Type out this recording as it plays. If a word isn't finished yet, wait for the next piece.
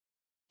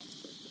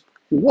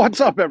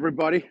What's up,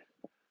 everybody?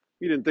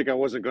 You didn't think I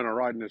wasn't going to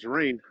ride in this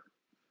rain.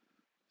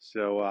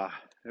 So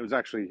it was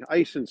actually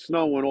ice and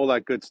snow and all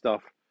that good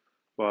stuff.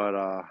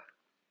 But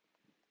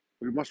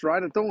we must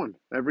ride it doing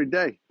every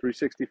day,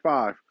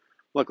 365.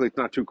 Luckily, it's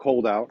not too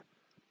cold out,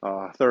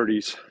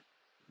 30s.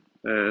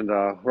 And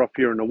we're up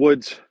here in the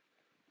woods.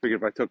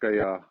 Figured if I took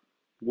a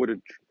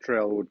wooded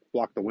trail, it would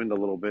block the wind a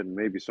little bit and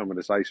maybe some of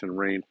this ice and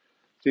rain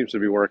seems to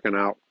be working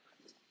out.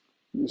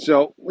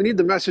 So we need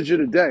the message of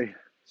the day.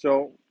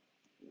 So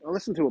I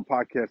listened to a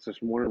podcast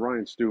this morning,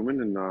 Ryan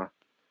Stewman, and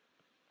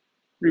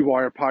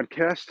Rewire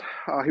podcast.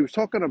 He was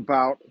talking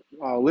about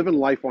living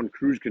life on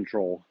cruise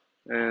control,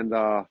 and it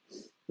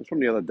was from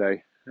the other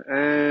day,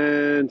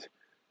 and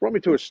brought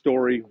me to a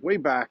story way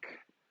back.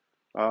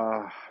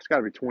 It's got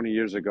to be 20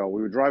 years ago.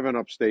 We were driving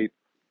upstate,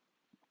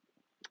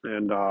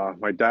 and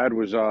my dad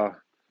was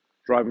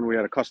driving. We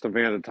had a custom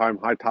van at the time,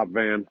 high top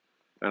van,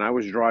 and I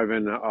was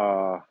driving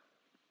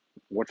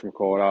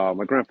whatchamacallit,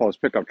 my grandfather's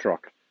pickup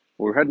truck.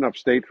 We were heading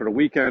upstate for the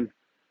weekend,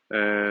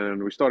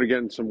 and we started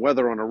getting some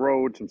weather on the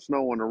road, some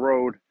snow on the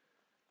road,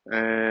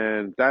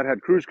 and Dad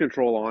had cruise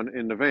control on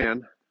in the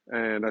van.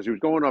 And as he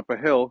was going up a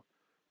hill,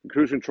 the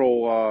cruise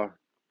control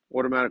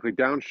automatically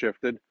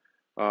downshifted,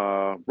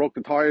 broke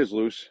the tires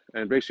loose,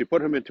 and basically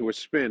put him into a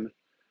spin,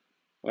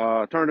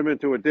 turned him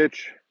into a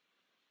ditch,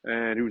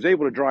 and he was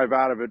able to drive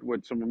out of it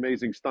with some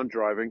amazing stunt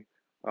driving.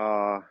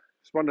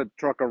 Spun the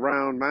truck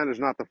around, managed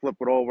not to flip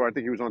it over. I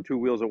think he was on two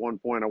wheels at one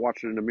point. I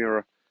watched it in the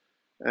mirror,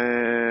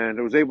 and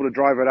I was able to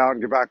drive it out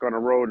and get back on the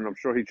road. And I'm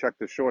sure he checked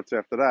his shorts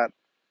after that.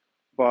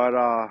 But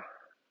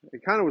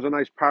it kind of was a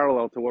nice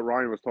parallel to what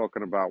Ryan was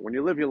talking about. When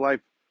you live your life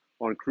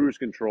on cruise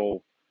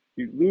control,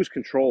 you lose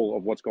control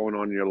of what's going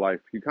on in your life.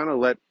 You kind of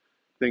let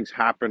things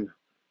happen,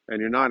 and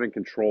you're not in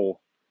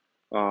control.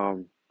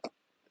 Um,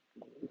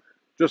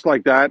 just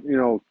like that,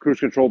 cruise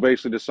control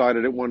basically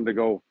decided it wanted to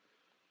go,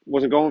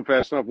 wasn't going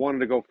fast enough, wanted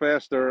to go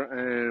faster,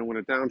 and when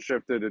it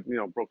downshifted, it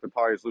broke the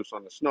tires loose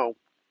on the snow.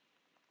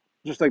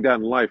 Just like that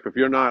in life, if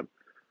you're not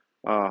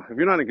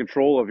in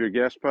control of your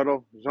gas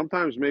pedal,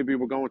 sometimes maybe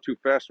we're going too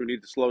fast. We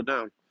need to slow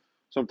down.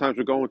 Sometimes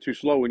we're going too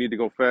slow. We need to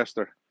go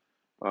faster.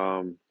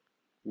 Um,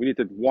 we need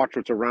to watch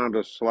what's around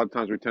us. A lot of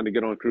times we tend to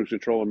get on cruise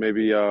control and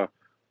maybe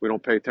we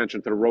don't pay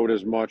attention to the road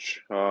as much.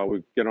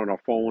 We get on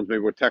our phones. Maybe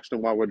we're texting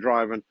while we're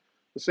driving.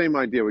 The same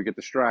idea. We get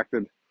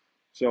distracted.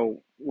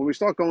 So when we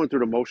start going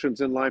through the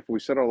motions in life, we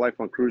set our life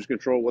on cruise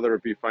control, whether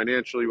it be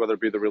financially, whether it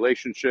be the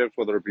relationships,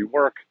 whether it be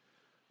work.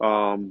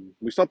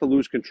 We start to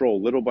lose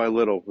control little by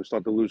little. We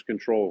start to lose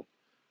control.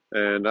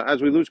 And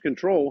as we lose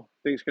control,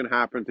 things can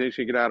happen. Things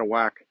can get out of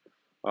whack.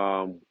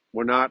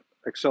 We're not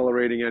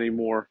accelerating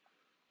anymore.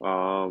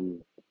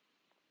 Um,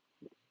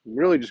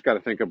 really just got to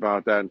think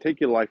about that and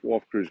take your life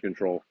off cruise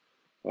control.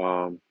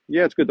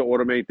 Yeah, it's good to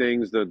automate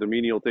things, the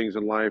menial things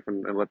in life,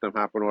 and let them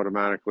happen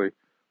automatically.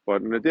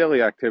 But in the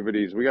daily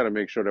activities, we got to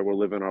make sure that we're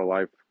living our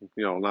life,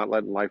 not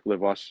letting life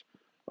live us.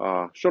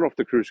 Shut off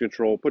the cruise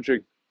control, put your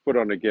foot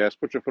on the gas,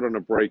 put your foot on the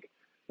brake,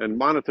 and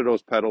monitor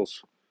those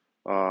pedals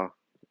uh,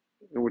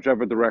 in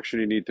whichever direction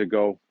you need to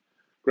go.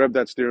 Grab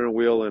that steering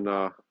wheel and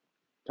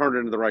turn it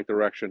in the right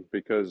direction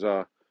because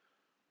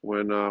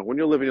when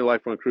you're living your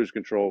life on cruise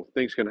control,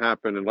 things can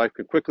happen and life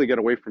can quickly get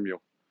away from you.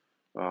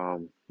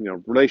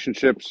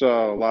 Relationships, a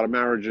lot of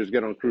marriages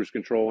get on cruise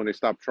control and they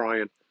stop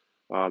trying.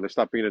 They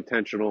stop being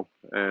intentional,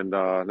 and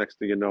next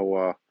thing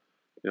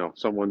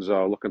someone's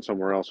looking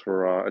somewhere else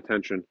for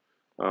attention.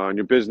 In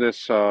your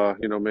business,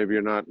 maybe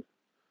you're not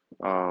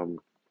um,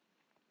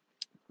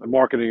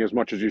 marketing as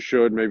much as you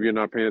should. Maybe you're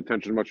not paying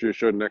attention as much as you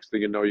should. Next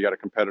thing you know, you got a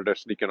competitor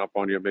sneaking up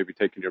on you, maybe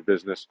taking your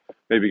business.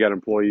 Maybe you got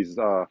employees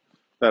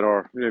that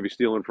are maybe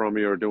stealing from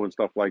you or doing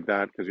stuff like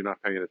that because you're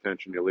not paying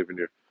attention. You're leaving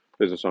your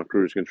business on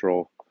cruise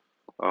control.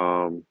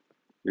 Um,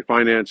 your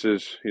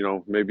finances,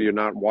 maybe you're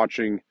not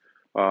watching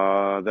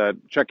that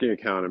checking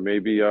account, and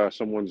maybe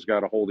someone's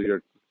got a hold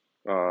of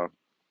uh,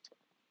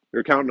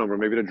 your account number.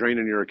 Maybe they're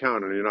draining your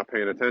account, and you're not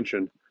paying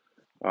attention.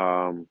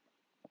 Um,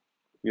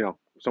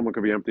 Someone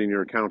could be emptying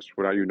your accounts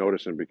without you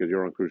noticing because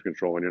you're on cruise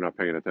control and you're not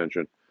paying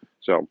attention.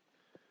 So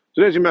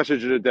there's your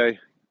message of the day.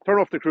 Turn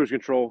off the cruise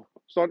control.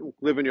 Start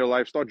living your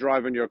life. Start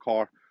driving your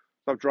car.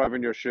 Stop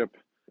driving your ship,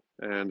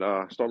 and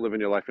start living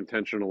your life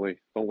intentionally.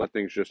 Don't let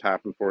things just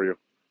happen for you.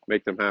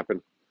 Make them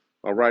happen.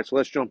 All right, so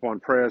let's jump on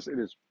prayers. It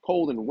is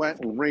cold and wet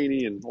and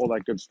rainy and all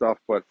that good stuff,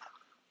 but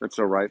it's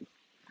all right.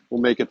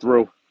 We'll make it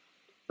through.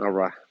 All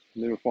right.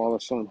 In the name of Father,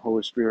 Son,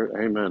 Holy Spirit.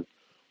 Amen.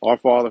 Our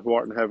Father who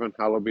art in heaven,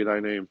 hallowed be thy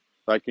name.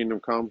 Thy kingdom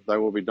come, thy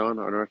will be done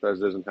on earth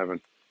as it is in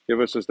heaven. Give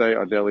us this day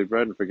our daily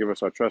bread, and forgive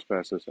us our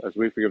trespasses, as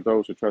we forgive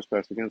those who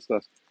trespass against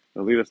us.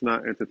 And lead us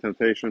not into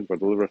temptation, but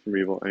deliver us from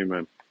evil.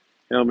 Amen.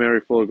 Hail Mary,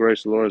 full of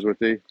grace, the Lord is with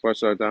thee.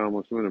 Blessed art thou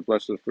amongst women, and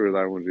blessed is the fruit of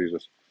thy womb,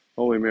 Jesus.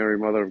 Holy Mary,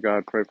 Mother of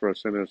God, pray for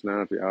us sinners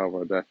now at the hour of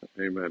our death.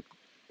 Amen.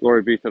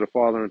 Glory be to the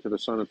Father, and to the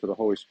Son, and to the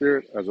Holy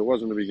Spirit, as it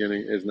was in the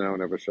beginning, is now,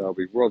 and ever shall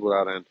be, world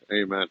without end.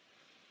 Amen.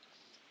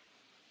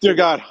 Dear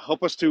God,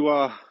 help us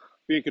to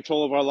be in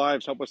control of our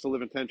lives. Help us to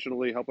live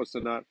intentionally. Help us to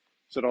not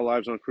set our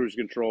lives on cruise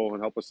control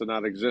and help us to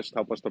not exist,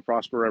 help us to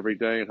prosper every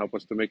day, and help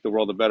us to make the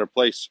world a better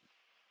place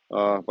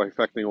by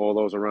affecting all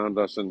those around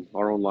us and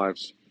our own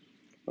lives.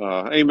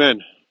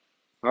 Amen.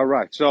 All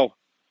right, so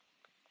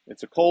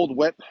it's a cold,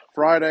 wet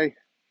Friday,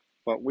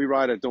 but we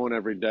ride at dawn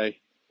every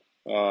day.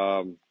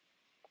 Don't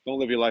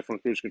live your life on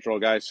cruise control,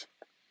 guys.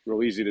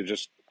 Real easy to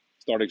just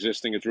start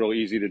existing. It's real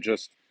easy to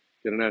just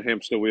get on that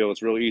hamster wheel.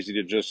 It's real easy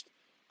to just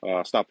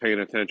stop paying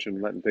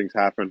attention, letting things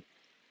happen.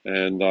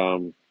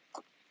 And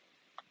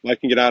life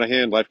can get out of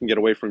hand. Life can get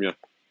away from you.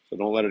 So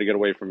don't let it get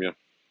away from you.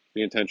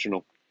 Be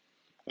intentional.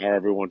 All right,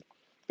 everyone.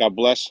 God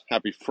bless.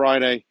 Happy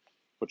Friday.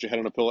 Put your head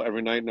on a pillow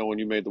every night knowing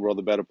you made the world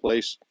a better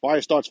place.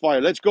 Fire starts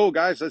fire. Let's go,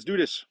 guys. Let's do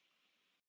this.